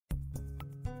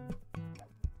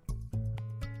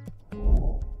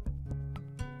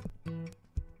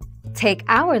Take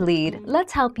our lead,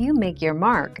 let's help you make your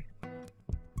mark.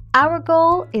 Our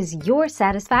goal is your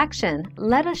satisfaction.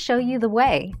 Let us show you the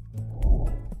way.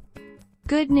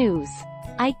 Good news!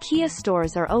 IKEA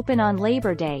stores are open on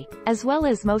Labor Day, as well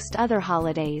as most other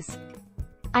holidays.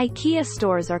 IKEA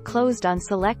stores are closed on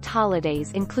select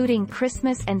holidays including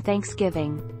Christmas and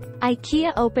Thanksgiving.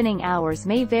 IKEA opening hours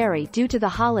may vary due to the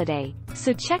holiday,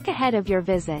 so check ahead of your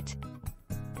visit.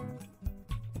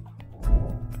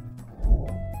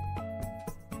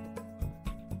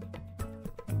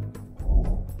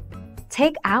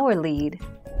 Take our lead.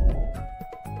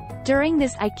 During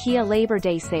this IKEA Labor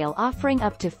Day sale offering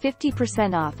up to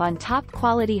 50% off on top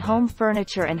quality home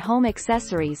furniture and home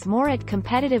accessories, more at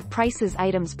competitive prices,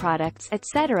 items, products,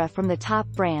 etc. from the top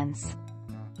brands.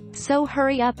 So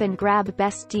hurry up and grab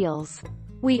best deals.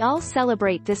 We all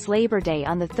celebrate this Labor Day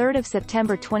on the 3rd of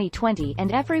September 2020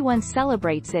 and everyone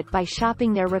celebrates it by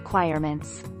shopping their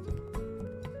requirements.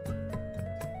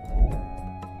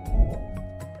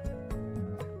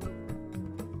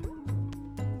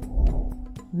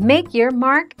 Make your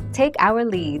mark, take our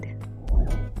lead.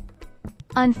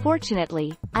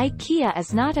 Unfortunately, IKEA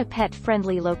is not a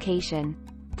pet-friendly location.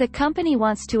 The company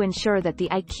wants to ensure that the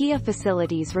IKEA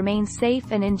facilities remain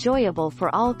safe and enjoyable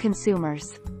for all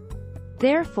consumers.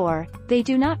 Therefore, they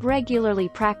do not regularly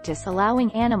practice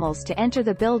allowing animals to enter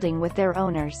the building with their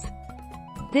owners.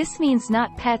 This means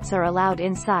not pets are allowed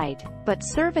inside, but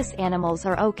service animals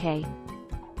are okay.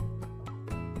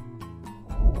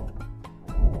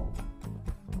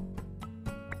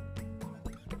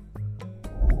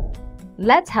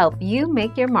 Let's help you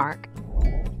make your mark.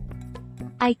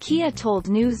 IKEA told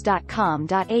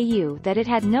news.com.au that it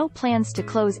had no plans to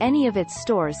close any of its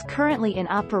stores currently in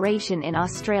operation in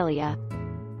Australia.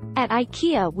 At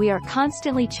IKEA, we are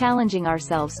constantly challenging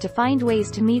ourselves to find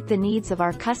ways to meet the needs of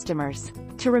our customers,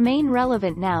 to remain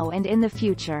relevant now and in the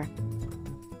future.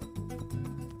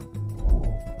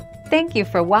 Thank you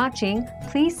for watching.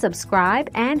 Please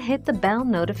subscribe and hit the bell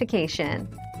notification.